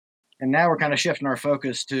And now we're kind of shifting our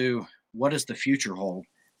focus to what does the future hold?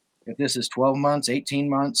 If this is 12 months, 18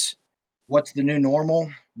 months, what's the new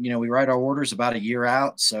normal? We write our orders about a year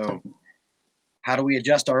out. So how do we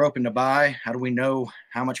adjust our open to buy? How do we know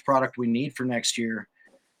how much product we need for next year?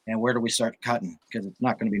 And where do we start cutting? Because it's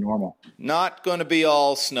not going to be normal. Not going to be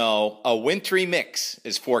all snow. A wintry mix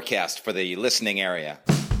is forecast for the listening area.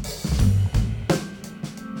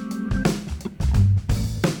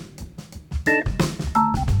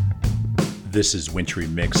 This is Wintry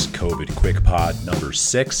Mix COVID Quick Pod number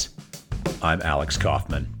 6. I'm Alex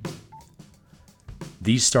Kaufman.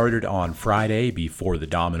 These started on Friday before the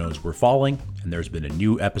dominoes were falling, and there's been a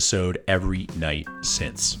new episode every night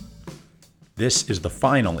since. This is the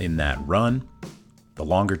final in that run. The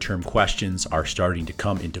longer-term questions are starting to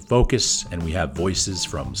come into focus, and we have voices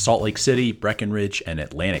from Salt Lake City, Breckenridge, and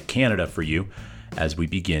Atlantic Canada for you as we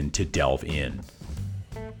begin to delve in.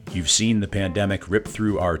 You've seen the pandemic rip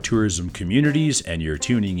through our tourism communities, and you're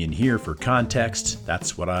tuning in here for context.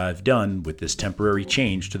 That's what I've done with this temporary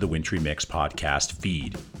change to the Wintry Mix podcast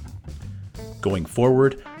feed. Going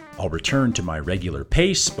forward, I'll return to my regular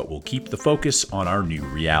pace, but we'll keep the focus on our new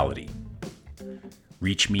reality.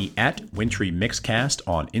 Reach me at Wintry Mixcast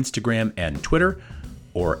on Instagram and Twitter,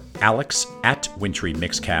 or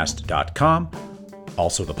alex@wintrymixcast.com.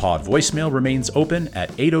 Also, the pod voicemail remains open at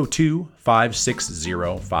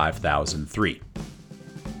 802-560-5003.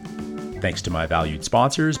 Thanks to my valued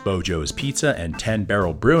sponsors, Bojo's Pizza and 10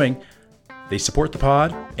 Barrel Brewing. They support the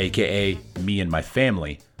pod, aka me and my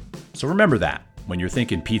family. So remember that when you're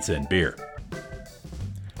thinking pizza and beer.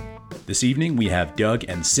 This evening, we have Doug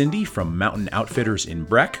and Cindy from Mountain Outfitters in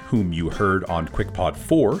Breck, whom you heard on QuickPod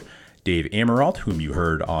 4, Dave Ameralt, whom you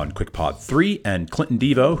heard on QuickPod 3, and Clinton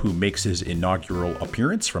Devo, who makes his inaugural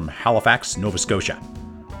appearance from Halifax, Nova Scotia.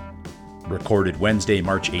 Recorded Wednesday,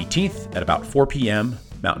 March 18th at about 4 p.m.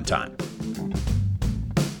 Mountain Time.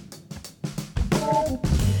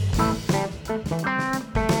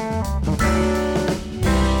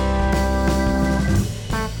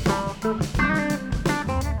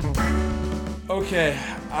 Okay,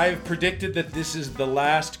 I've predicted that this is the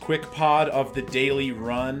last quick pod of the daily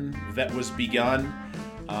run that was begun.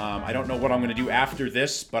 I don't know what I'm going to do after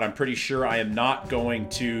this, but I'm pretty sure I am not going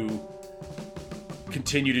to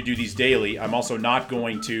continue to do these daily. I'm also not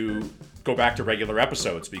going to go back to regular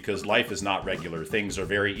episodes because life is not regular. Things are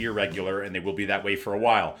very irregular, and they will be that way for a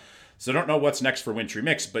while. So I don't know what's next for Wintry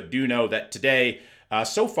Mix, but do know that today,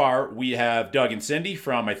 so far, we have Doug and Cindy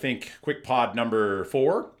from, I think, Quick Pod number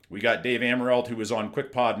 4. We got Dave Ameralt, who was on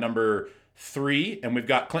Quick Pod number 3, and we've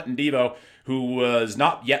got Clinton Devo, who was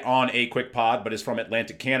not yet on a Quick Pod, but is from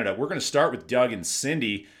Atlantic Canada. We're going to start with Doug and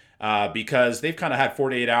Cindy because they've kind of had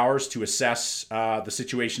 48 hours to assess the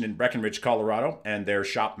situation in Breckenridge, Colorado, and their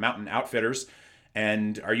shop, Mountain Outfitters.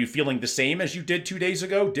 And are you feeling the same as you did 2 days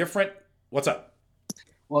ago? Different? What's up?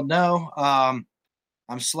 Well, no. I'm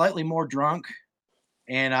slightly more drunk.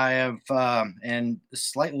 And I have and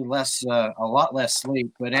slightly less, a lot less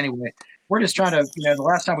sleep. But anyway, we're just trying to, the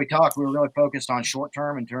last time we talked, we were really focused on short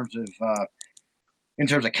term in terms of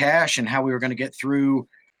cash and how we were going to get through,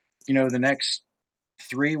 the next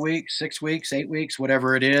 3 weeks, 6 weeks, 8 weeks,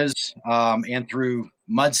 whatever it is, and through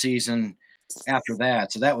mud season after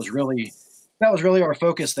that. So that was really our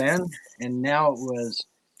focus then. And now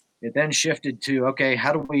it then shifted to, okay,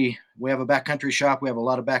 how do we have a backcountry shop. We have a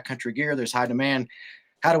lot of backcountry gear. There's high demand.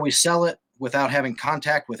 How do we sell it without having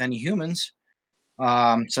contact with any humans?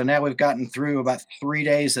 So now we've gotten through about 3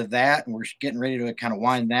 days of that, and we're getting ready to kind of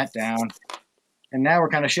wind that down. And now we're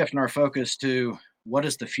kind of shifting our focus to what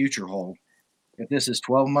does the future hold? If this is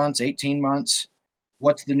 12 months, 18 months,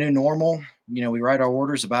 what's the new normal? We write our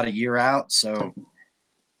orders about a year out. So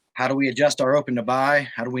how do we adjust our open to buy?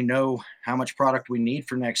 How do we know how much product we need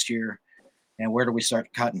for next year? And where do we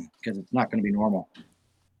start cutting? Because it's not going to be normal.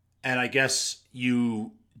 And I guess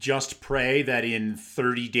you just pray that in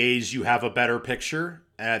 30 days you have a better picture,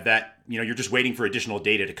 that, you're just waiting for additional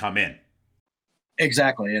data to come in.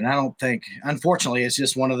 Exactly. And I don't think, unfortunately, it's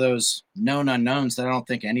just one of those known unknowns that I don't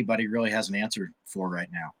think anybody really has an answer for right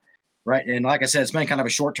now. Right. And like I said, it's been kind of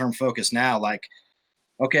a short-term focus now. Like,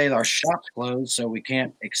 okay, our shop's closed, so we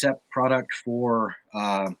can't accept product for,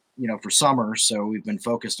 for summer. So we've been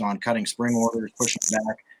focused on cutting spring orders, pushing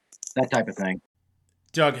back, that type of thing.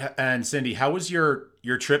 Doug and Cindy, how was your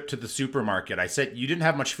trip to the supermarket? I said you didn't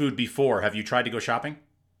have much food before. Have you tried to go shopping?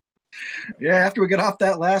 Yeah, after we got off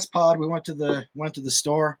that last pod, we went to the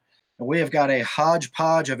store, and we have got a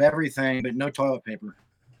hodgepodge of everything, but no toilet paper.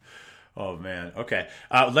 Oh, man. Okay.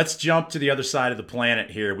 Let's jump to the other side of the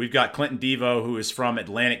planet here. We've got Clinton Devo, who is from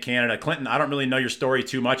Atlantic Canada. Clinton, I don't really know your story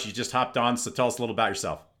too much. You just hopped on, so tell us a little about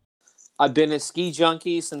yourself. I've been a ski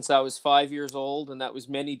junkie since I was 5 years old, and that was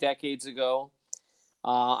many decades ago.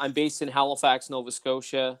 I'm based in Halifax, Nova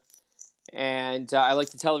Scotia, and I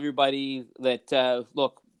like to tell everybody that,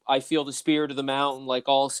 look, I feel the spirit of the mountain like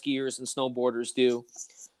all skiers and snowboarders do.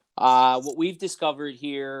 What we've discovered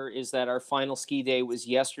here is that our final ski day was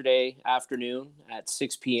yesterday afternoon at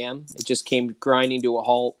 6 p.m. It just came grinding to a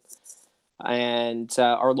halt. And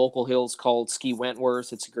our local hill is called Ski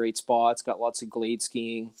Wentworth. It's a great spot. It's got lots of glade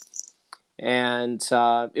skiing. And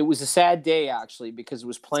it was a sad day, actually, because there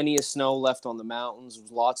was plenty of snow left on the mountains. There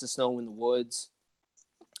was lots of snow in the woods.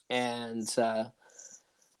 And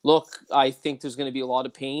look, I think there's going to be a lot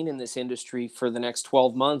of pain in this industry for the next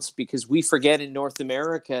 12 months because we forget in North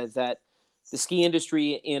America that the ski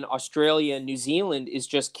industry in Australia and New Zealand is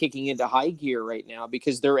just kicking into high gear right now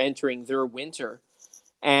because they're entering their winter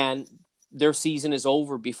and their season is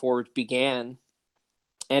over before it began.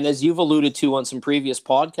 And as you've alluded to on some previous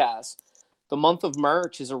podcasts, the month of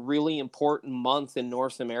March is a really important month in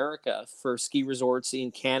North America for ski resorts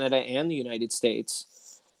in Canada and the United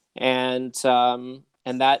States. And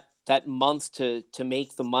that month to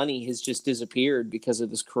make the money has just disappeared because of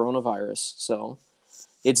this coronavirus. So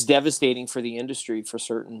it's devastating for the industry for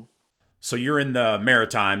certain. So you're in the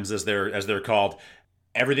Maritimes, as they're called.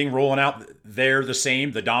 Everything rolling out there the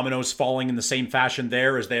same? The dominoes falling in the same fashion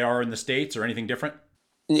there as they are in the States, or anything different?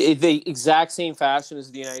 The exact same fashion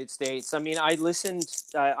as the United States. I mean, I listened.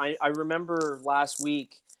 I remember last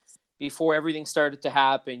week, before everything started to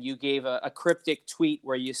happen, you gave a cryptic tweet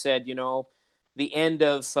where you said, the end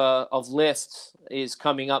of lift is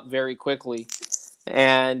coming up very quickly,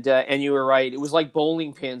 and you were right. It was like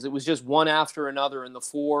bowling pins. It was just one after another in the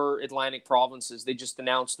 4 Atlantic provinces. They just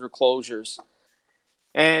announced their closures.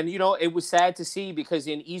 And, it was sad to see because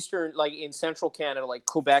in in central Canada, like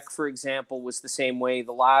Quebec, for example, was the same way.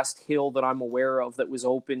 The last hill that I'm aware of that was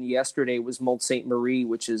open yesterday was Mont Ste. Marie,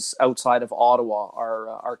 which is outside of Ottawa,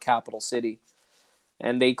 our capital city.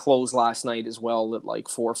 And they closed last night as well at like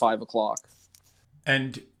 4 or 5 o'clock.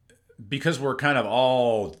 And because we're kind of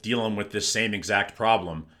all dealing with this same exact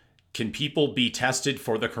problem, can people be tested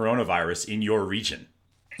for the coronavirus in your region?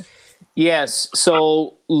 Yes.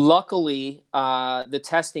 So luckily, the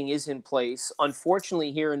testing is in place.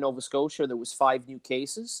 Unfortunately, here in Nova Scotia, there was 5 new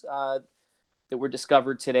cases that were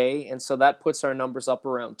discovered today. And so that puts our numbers up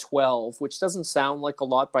around 12, which doesn't sound like a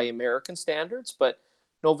lot by American standards, but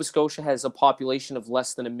Nova Scotia has a population of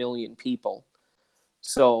less than 1 million people.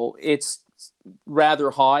 So it's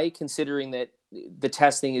rather high considering that the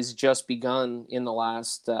testing has just begun in the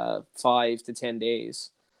last 5 to 10 days.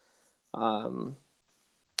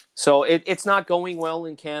 So it's not going well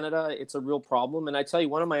in Canada. It's a real problem. And I tell you,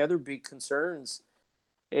 one of my other big concerns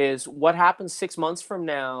is what happens 6 months from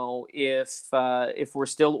now if we're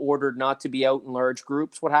still ordered not to be out in large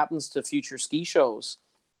groups. What happens to future ski shows?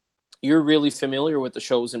 You're really familiar with the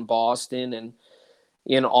shows in Boston and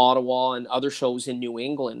in Ottawa and other shows in New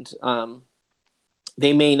England.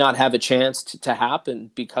 They may not have a chance to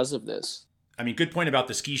happen because of this. I mean, good point about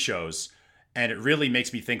the ski shows. And it really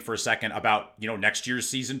makes me think for a second about, next year's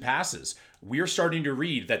season passes. We're starting to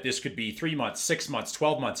read that this could be 3 months, 6 months,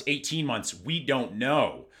 12 months, 18 months. We don't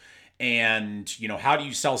know. And, how do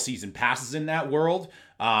you sell season passes in that world?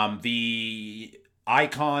 The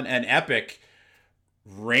Icon and Epic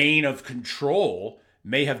reign of control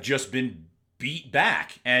may have just been beat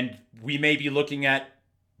back. And we may be looking at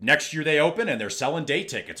next year they open and they're selling day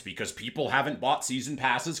tickets because people haven't bought season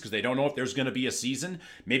passes because they don't know if there's going to be a season.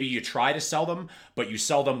 Maybe you try to sell them, but you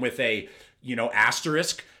sell them with a,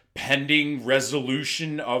 asterisk, pending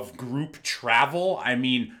resolution of group travel. I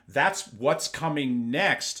mean, that's what's coming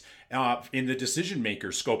next in the decision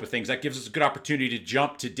maker scope of things. That gives us a good opportunity to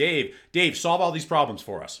jump to Dave. Dave, solve all these problems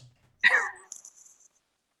for us.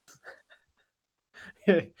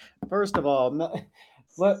 First of all,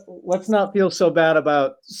 let's not feel so bad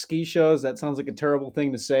about ski shows. That sounds like a terrible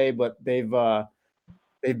thing to say, but they've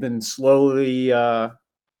been slowly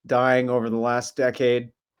dying over the last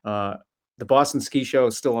decade. The Boston Ski Show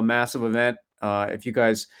is still a massive event. If you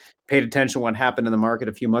guys paid attention to what happened in the market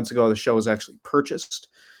a few months ago, the show was actually purchased.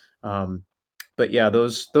 But yeah,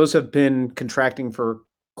 those have been contracting for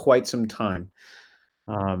quite some time.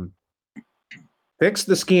 Fix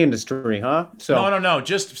the ski industry, huh? No.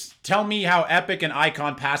 Just tell me how Epic and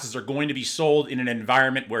Icon passes are going to be sold in an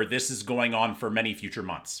environment where this is going on for many future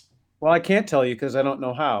months. Well, I can't tell you because I don't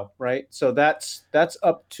know how, right? So that's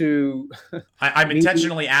up to... I'm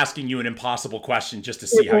intentionally asking you an impossible question just to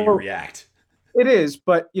see how you react. It is,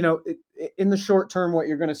 but, in the short term, what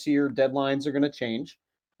you're going to see, your deadlines are going to change.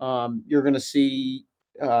 You're going to see...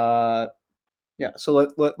 So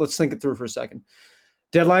let's think it through for a second.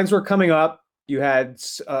 Deadlines were coming up. You had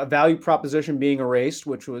a value proposition being erased,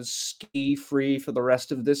 which was ski free for the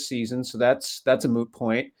rest of this season. So that's a moot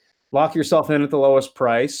point. Lock yourself in at the lowest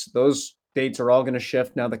price. Those dates are all going to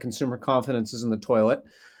shift now that consumer confidence is in the toilet.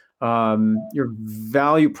 Your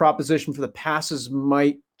value proposition for the passes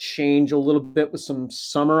might change a little bit with some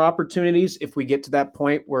summer opportunities if we get to that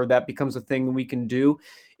point where that becomes a thing we can do,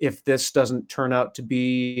 if this doesn't turn out to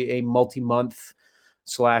be a multi-month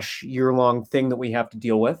 / year-long thing that we have to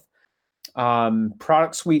deal with.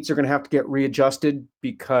 Product suites are going to have to get readjusted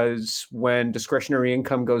because when discretionary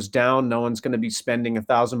income goes down, no one's going to be spending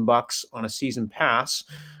 $1,000 on a season pass.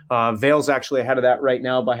 Vail's actually ahead of that right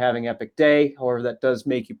now by having Epic Day. However, that does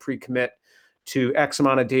make you pre-commit to X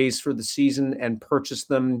amount of days for the season and purchase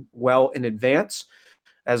them well in advance.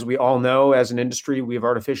 As we all know, as an industry, we've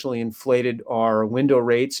artificially inflated our window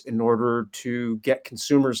rates in order to get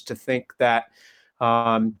consumers to think that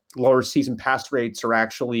lower season pass rates are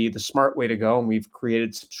actually the smart way to go, and we've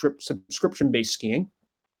created subscription-based skiing.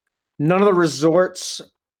 None of the resorts,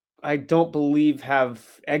 I don't believe, have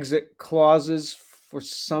exit clauses for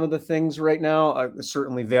some of the things right now.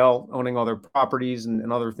 Certainly Vail owning all their properties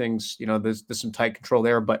and other things, there's some tight control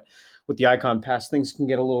there. But with the Icon Pass, things can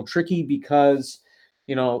get a little tricky because,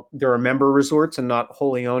 there are member resorts and not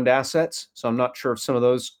wholly owned assets. So I'm not sure if some of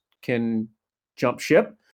those can jump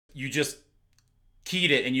ship. You just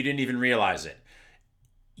keyed it and you didn't even realize it.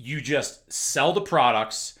 You just sell the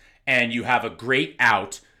products and you have a great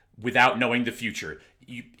out without knowing the future.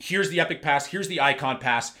 Here's the Epic Pass, here's the Icon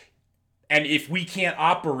Pass, and if we can't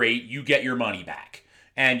operate, you get your money back.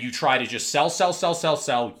 And you try to just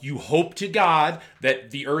sell. You hope to God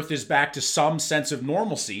that the earth is back to some sense of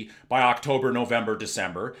normalcy by October, November,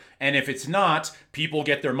 December. And if it's not, people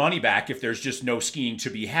get their money back if there's just no skiing to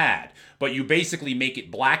be had. But you basically make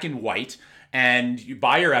it black and white, and you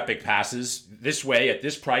buy your Epic Passes this way at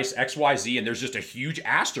this price, XYZ, and there's just a huge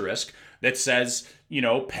asterisk that says,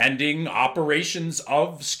 pending operations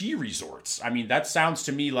of ski resorts. I mean, that sounds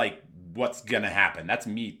to me like what's going to happen. That's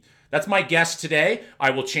me. That's my guess today.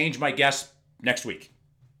 I will change my guess next week.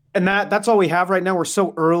 And that's all we have right now. We're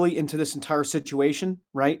so early into this entire situation,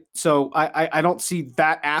 right? So I don't see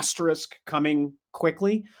that asterisk coming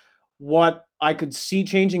quickly. What I could see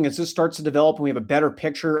changing as this starts to develop and we have a better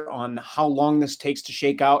picture on how long this takes to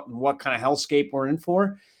shake out and what kind of hellscape we're in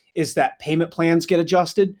for is that payment plans get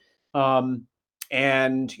adjusted. And,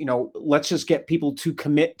 let's just get people to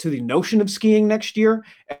commit to the notion of skiing next year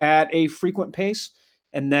at a frequent pace.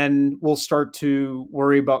 And then we'll start to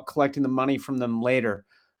worry about collecting the money from them later.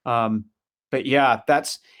 But yeah,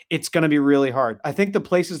 it's going to be really hard. I think the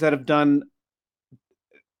places that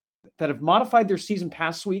have modified their season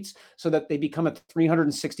pass suites so that they become a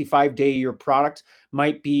 365-day-a-year product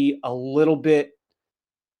might be a little bit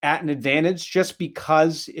at an advantage, just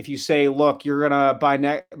because if you say, look, you're going to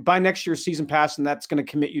buy next year's season pass, and that's going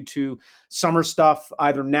to commit you to summer stuff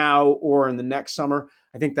either now or in the next summer,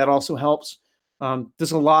 I think that also helps.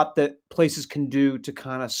 There's a lot that places can do to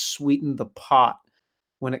kind of sweeten the pot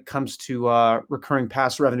when it comes to recurring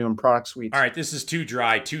pass revenue and product suites. All right, this is too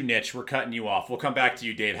dry, too niche. We're cutting you off. We'll come back to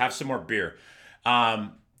you, Dave. Have some more beer.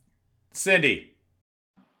 Cindy.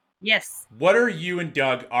 Yes. What are you and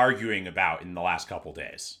Doug arguing about in the last couple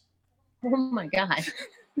days? Oh my God.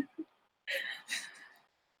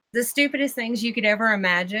 The stupidest things you could ever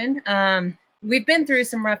imagine. We've been through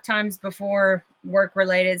some rough times before, work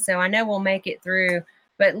related, so I know we'll make it through.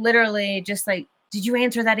 But literally just like, did you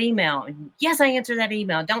answer that email? Yes, I answered that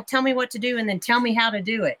email. Don't tell me what to do and then tell me how to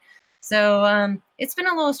do it. So it's been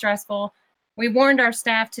a little stressful. We warned our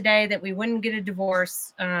staff today that we wouldn't get a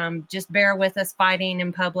divorce. Just bear with us fighting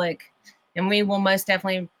in public. And we will most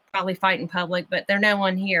definitely probably fight in public, but there's no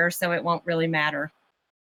one here, so it won't really matter.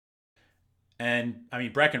 And I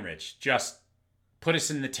mean, Breckenridge, just put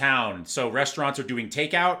us in the town. So restaurants are doing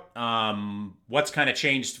takeout. What's kind of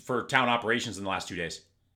changed for town operations in the last 2 days?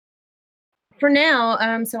 For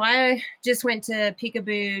now, so I just went to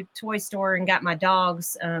Peekaboo Toy Store and got my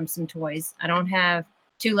dogs some toys. I don't have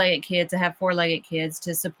two-legged kids. I have four-legged kids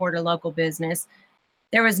to support a local business.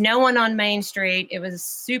 There was no one on Main Street. It was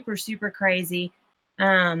super, super crazy.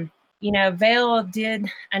 Vail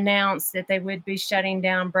did announce that they would be shutting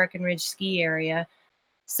down Breckenridge ski area.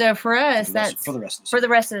 So for us, that's for the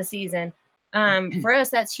rest of the season. For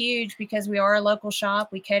us, that's huge because we are a local shop.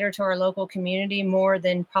 We cater to our local community more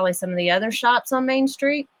than probably some of the other shops on Main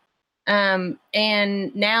Street. And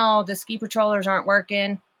now the ski patrollers aren't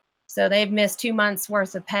working. So they've missed 2 months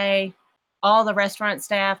worth of pay. All the restaurant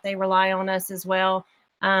staff, they rely on us as well.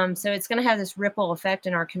 So it's going to have this ripple effect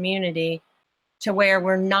in our community to where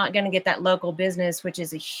we're not going to get that local business, which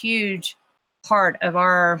is a huge part of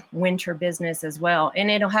our winter business as well.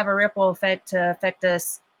 And it'll have a ripple effect to affect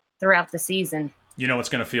us throughout the season. You know what's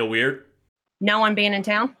going to feel weird? No one being in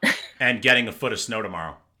town. And getting a foot of snow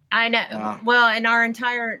tomorrow. I know. Well, and our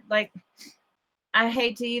entire, like, I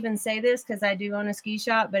hate to even say this because I do own a ski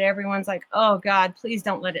shop, but everyone's like, oh God, please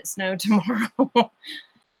don't let it snow tomorrow.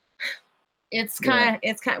 It's kind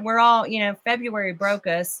of, we're all, February broke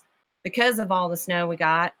us because of all the snow we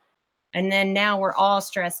got. And then now we're all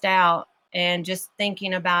stressed out and just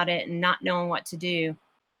thinking about it and not knowing what to do.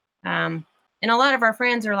 And a lot of our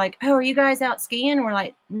friends are like, oh, are you guys out skiing? We're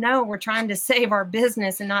like, no, we're trying to save our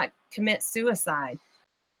business and not commit suicide.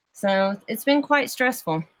 So it's been quite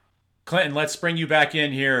stressful. Clinton, let's bring you back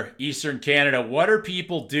in here, Eastern Canada. What are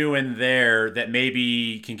people doing there that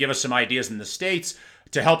maybe can give us some ideas in the States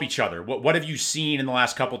to help each other? What have you seen in the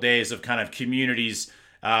last couple of days of kind of communities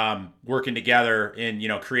working together in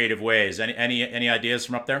creative ways? Any ideas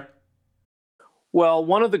from up there? Well,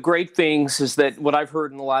 one of the great things is that what I've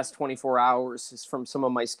heard in the last 24 hours is from some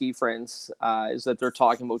of my ski friends is that they're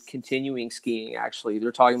talking about continuing skiing. Actually,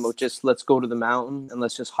 they're talking about just let's go to the mountain and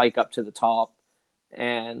let's just hike up to the top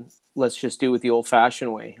and let's just do it the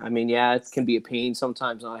old-fashioned way. I mean, yeah, it can be a pain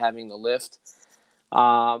sometimes not having the lift.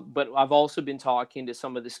 But I've also been talking to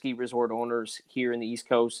some of the ski resort owners here in the East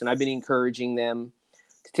Coast, and I've been encouraging them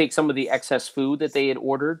to take some of the excess food that they had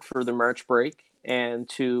ordered for the March break and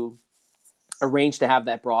to arrange to have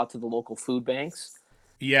that brought to the local food banks.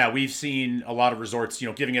 Yeah, we've seen a lot of resorts,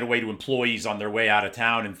 giving it away to employees on their way out of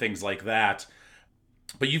town and things like that.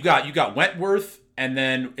 But you got Wentworth, and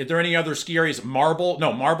then are there any other ski areas?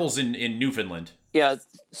 Marble's in Newfoundland. Yeah.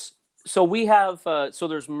 So we have, so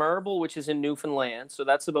there's Marble, which is in Newfoundland. So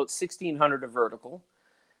that's about 1,600 of vertical.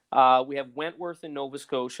 We have Wentworth in Nova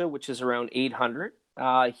Scotia, which is around 800.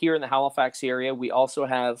 Here in the Halifax area, we also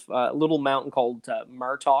have a little mountain called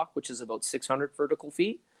Martok, which is about 600 vertical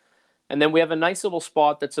feet. And then we have a nice little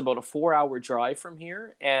spot that's about a 4-hour drive from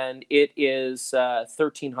here, and it is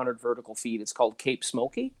 1,300 vertical feet. It's called Cape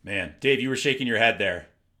Smoky. Man, Dave, you were shaking your head there.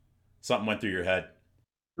 Something went through your head.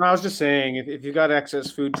 I was just saying, if you got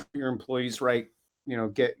excess food for your employees, right,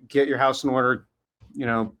 get your house in order,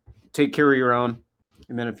 take care of your own.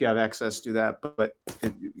 And then if you have excess, do that. But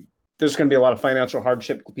there's going to be a lot of financial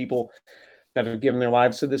hardship to people that have given their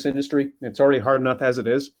lives to this industry. It's already hard enough as it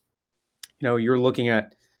is. You're looking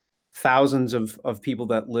at thousands of people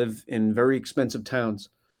that live in very expensive towns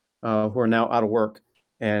who are now out of work.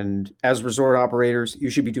 And as resort operators, you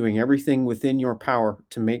should be doing everything within your power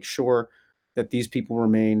to make sure that these people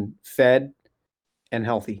remain fed and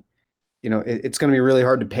healthy. It's going to be really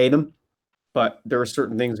hard to pay them, but there are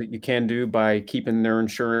certain things that you can do by keeping their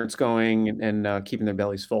insurance going and keeping their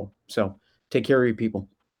bellies full. So take care of your people.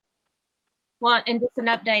 Well, and just an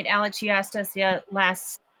update, Alex, you asked us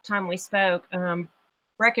last time we spoke.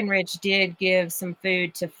 Breckenridge did give some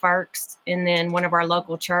food to Farks and then one of our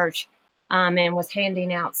local church and was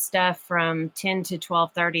handing out stuff from 10 to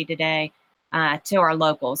 12:30 today to our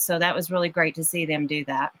locals. So that was really great to see them do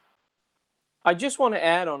that. I just want to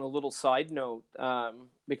add on a little side note,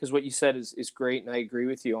 because what you said is great, and I agree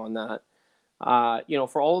with you on that.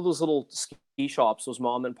 For all of those little ski shops, those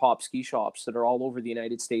mom and pop ski shops that are all over the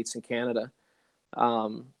United States and Canada,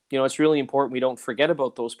 it's really important we don't forget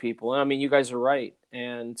about those people. And I mean, you guys are right.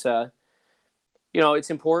 And, it's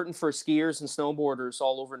important for skiers and snowboarders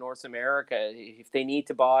all over North America. If they need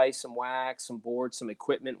to buy some wax, some boards, some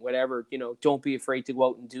equipment, whatever, don't be afraid to go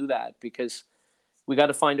out and do that, because we got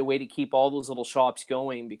to find a way to keep all those little shops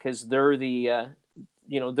going, because they're the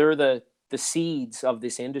seeds of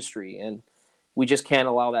this industry, and we just can't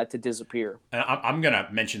allow that to disappear. And I'm going to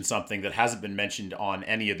mention something that hasn't been mentioned on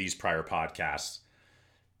any of these prior podcasts.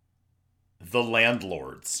 The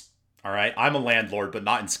landlords. All right. I'm a landlord, but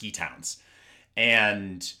not in ski towns.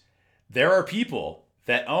 And there are people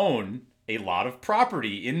that own a lot of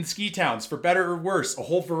property in ski towns, for better or worse, a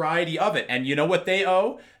whole variety of it. And you know what they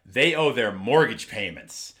owe? They owe their mortgage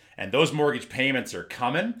payments. And those mortgage payments are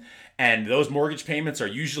coming. And those mortgage payments are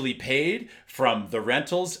usually paid from the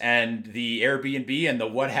rentals and the Airbnb and the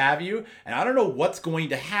what have you. And I don't know what's going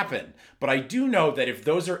to happen, but I do know that if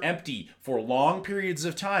those are empty for long periods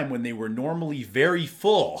of time when they were normally very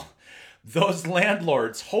full, those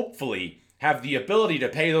landlords hopefully have the ability to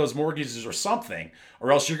pay those mortgages or something,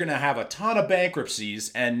 or else you're going to have a ton of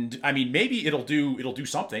bankruptcies. And I mean, maybe it'll do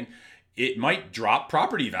something. It might drop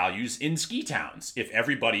property values in ski towns if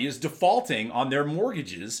everybody is defaulting on their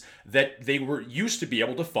mortgages that they were used to be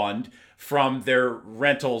able to fund from their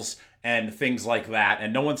rentals and things like that.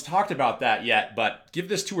 And no one's talked about that yet, but give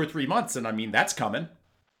this 2 or 3 months, and I mean, that's coming.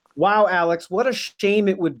 wow, Alex, what a shame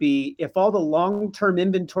it would be if all the long-term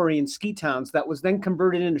inventory in ski towns that was then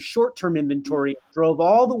converted into short-term inventory drove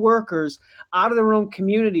all the workers out of their own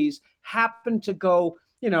communities happened to go,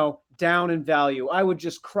 down in value. I would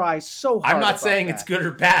just cry so hard. I'm not saying it's good or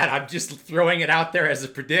bad. I'm just throwing it out there as a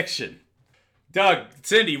prediction. Doug,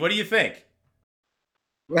 Cindy, what do you think?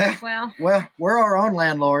 Well, we're our own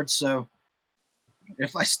landlords, so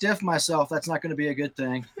if I stiff myself, that's not going to be a good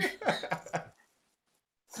thing.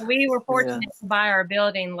 we were fortunate to buy our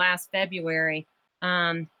building last February,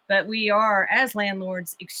 but we are, as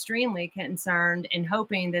landlords, extremely concerned and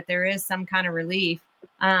hoping that there is some kind of relief.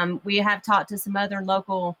 We have talked to some other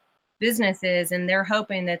local businesses, and they're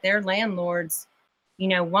hoping that their landlords,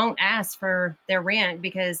 won't ask for their rent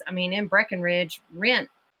because, in Breckenridge, rent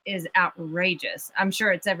is outrageous. I'm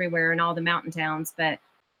sure it's everywhere in all the mountain towns, but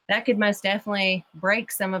that could most definitely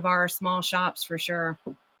break some of our small shops for sure.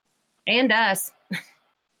 And us.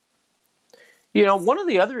 One of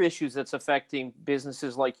the other issues that's affecting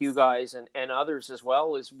businesses like you guys and others as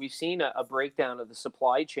well is we've seen a breakdown of the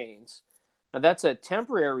supply chains. Now, that's a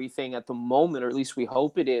temporary thing at the moment, or at least we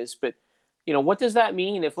hope it is. But, what does that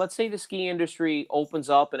mean if, let's say, the ski industry opens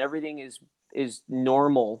up and everything is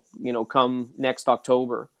normal, come next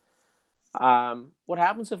October? What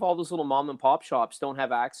happens if all those little mom and pop shops don't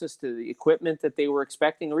have access to the equipment that they were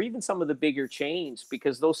expecting, or even some of the bigger chains,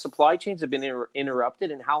 because those supply chains have been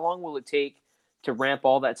interrupted? And how long will it take to ramp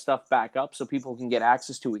all that stuff back up so people can get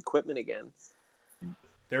access to equipment again?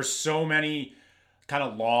 There's so many kind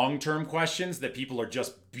of long-term questions that people are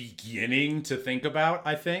just beginning to think about,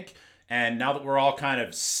 I think. And now that we're all kind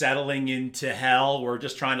of settling into hell, we're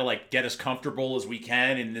just trying to get as comfortable as we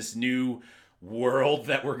can in this new world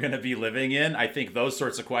that we're going to be living in. I think those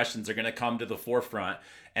sorts of questions are going to come to the forefront.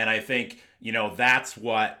 And I think, that's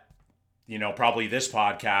what, probably this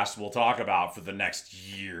podcast will talk about for the next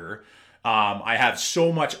year. I have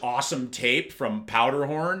so much awesome tape from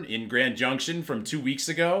Powderhorn in Grand Junction from 2 weeks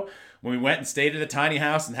ago when we went and stayed at a tiny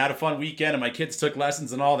house and had a fun weekend and my kids took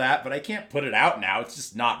lessons and all that, but I can't put it out now. It's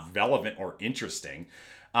just not relevant or interesting.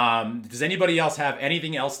 Does anybody else have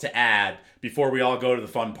anything else to add before we all go to the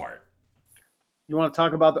fun part? You want to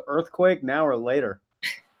talk about the earthquake now or later?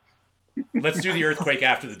 Let's do the earthquake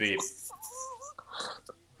after the beep.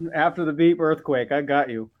 After the beep, earthquake. I got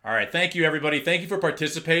you. All right. Thank you, everybody. Thank you for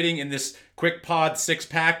participating in this quick pod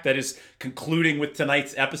 6-pack that is concluding with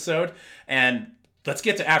tonight's episode. And let's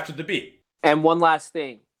get to after the beep. And one last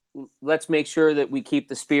thing. Let's make sure that we keep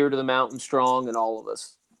the spirit of the mountain strong in all of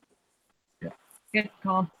us. Yeah. Good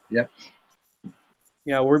call. Yep.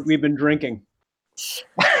 Yeah, we've been drinking.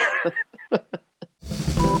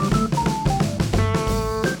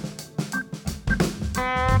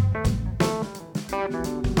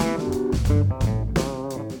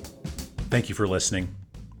 Thank you for listening.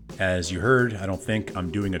 As you heard, I don't think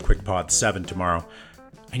I'm doing a quick pod 7 tomorrow.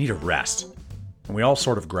 I need a rest. And we all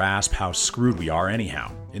sort of grasp how screwed we are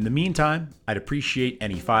anyhow. In the meantime, I'd appreciate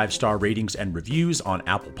any 5-star ratings and reviews on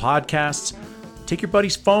Apple Podcasts. Take your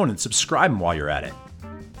buddy's phone and subscribe him while you're at it.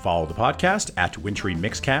 Follow the podcast at Wintry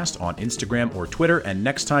Mixcast on Instagram or Twitter, and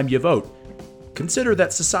next time you vote, consider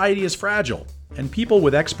that society is fragile, and people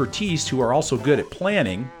with expertise who are also good at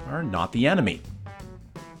planning are not the enemy.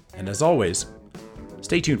 And as always,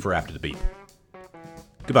 stay tuned for After the Beep.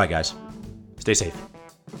 Goodbye, guys. Stay safe.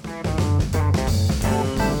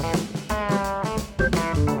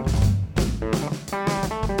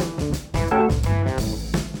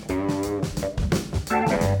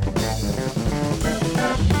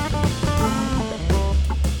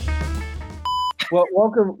 Well,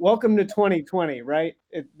 welcome to 2020, right?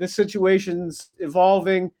 This situation's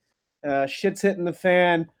evolving. Shit's hitting the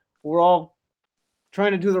fan. We're all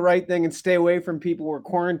trying to do the right thing and stay away from people. We're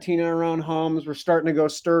quarantining our own homes. We're starting to go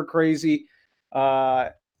stir crazy.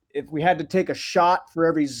 If we had to take a shot for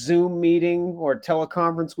every Zoom meeting or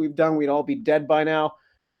teleconference we've done, we'd all be dead by now.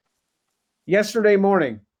 Yesterday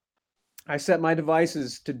morning, I set my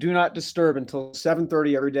devices to do not disturb until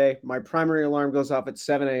 7:30 every day. My primary alarm goes off at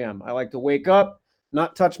 7 a.m. I like to wake up,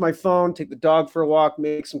 not touch my phone, take the dog for a walk,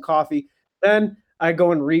 make some coffee. Then I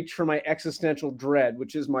go and reach for my existential dread,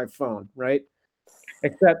 which is my phone, right?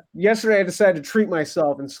 Except yesterday I decided to treat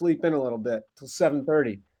myself and sleep in a little bit till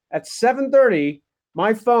 7:30. At 7:30,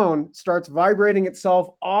 my phone starts vibrating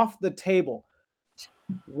itself off the table.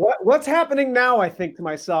 What's happening now? I think to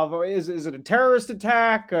myself, is it a terrorist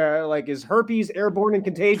attack? Is herpes airborne and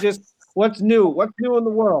contagious? What's new? What's new in the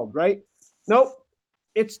world, right? Nope.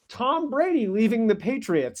 It's Tom Brady leaving the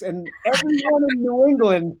Patriots and everyone in New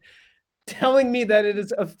England telling me that it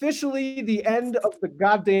is officially the end of the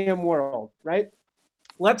goddamn world, right?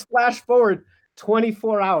 Let's flash forward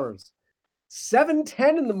 24 hours.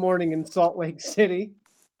 7:10 in the morning in Salt Lake City.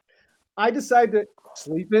 I decide to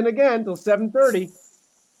sleep in again till 7:30.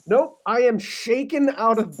 Nope, I am shaken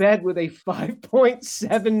out of bed with a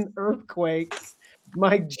 5.7 earthquake.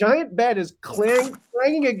 My giant bed is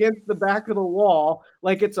clanging against the back of the wall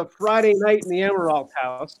like it's a Friday night in the Emerald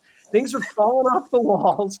house. Things are falling off the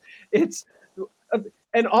walls.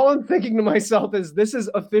 And all I'm thinking to myself is, this is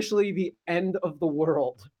officially the end of the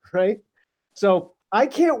world, right? So I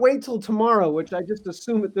can't wait till tomorrow, which I just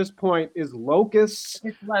assume at this point is locusts.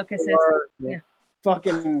 It's locusts. Or Yeah.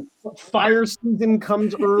 fucking fire season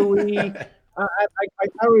comes early. I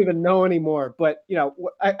don't even know anymore. But, you know,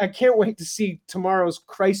 I can't wait to see tomorrow's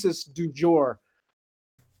crisis du jour.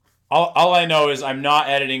 All I know is I'm not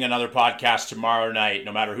editing another podcast tomorrow night,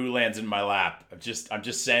 no matter who lands in my lap. I'm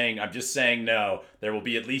just saying no. There will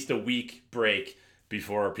be at least a week break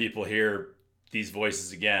before people hear these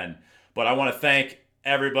voices again. But I want to thank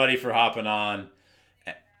everybody for hopping on.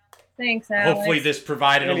 Thanks, Alex. Hopefully this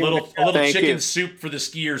provided a little Thank chicken you. soup for the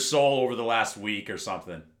skier's soul over the last week or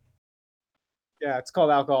something. Yeah, it's called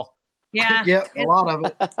alcohol. Yeah. Yep, a lot of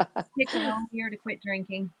it. Pick a long year to quit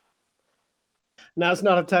drinking. Now's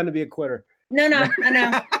not a time to be a quitter. No, I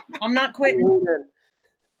know. I'm not quitting. The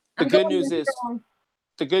I'm good going news in is strong.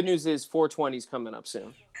 the good news is 420 is coming up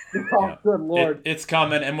soon. Oh, good Lord. It's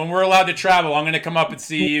coming, and when we're allowed to travel, I'm going to come up and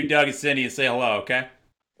see you, Doug and Cindy, and say hello, okay?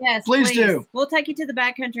 Yes, Please do. We'll take you to the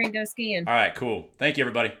backcountry and go skiing. All right, cool. Thank you,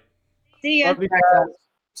 everybody. See ya. Love you guys.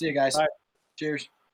 See you guys. Bye. Cheers.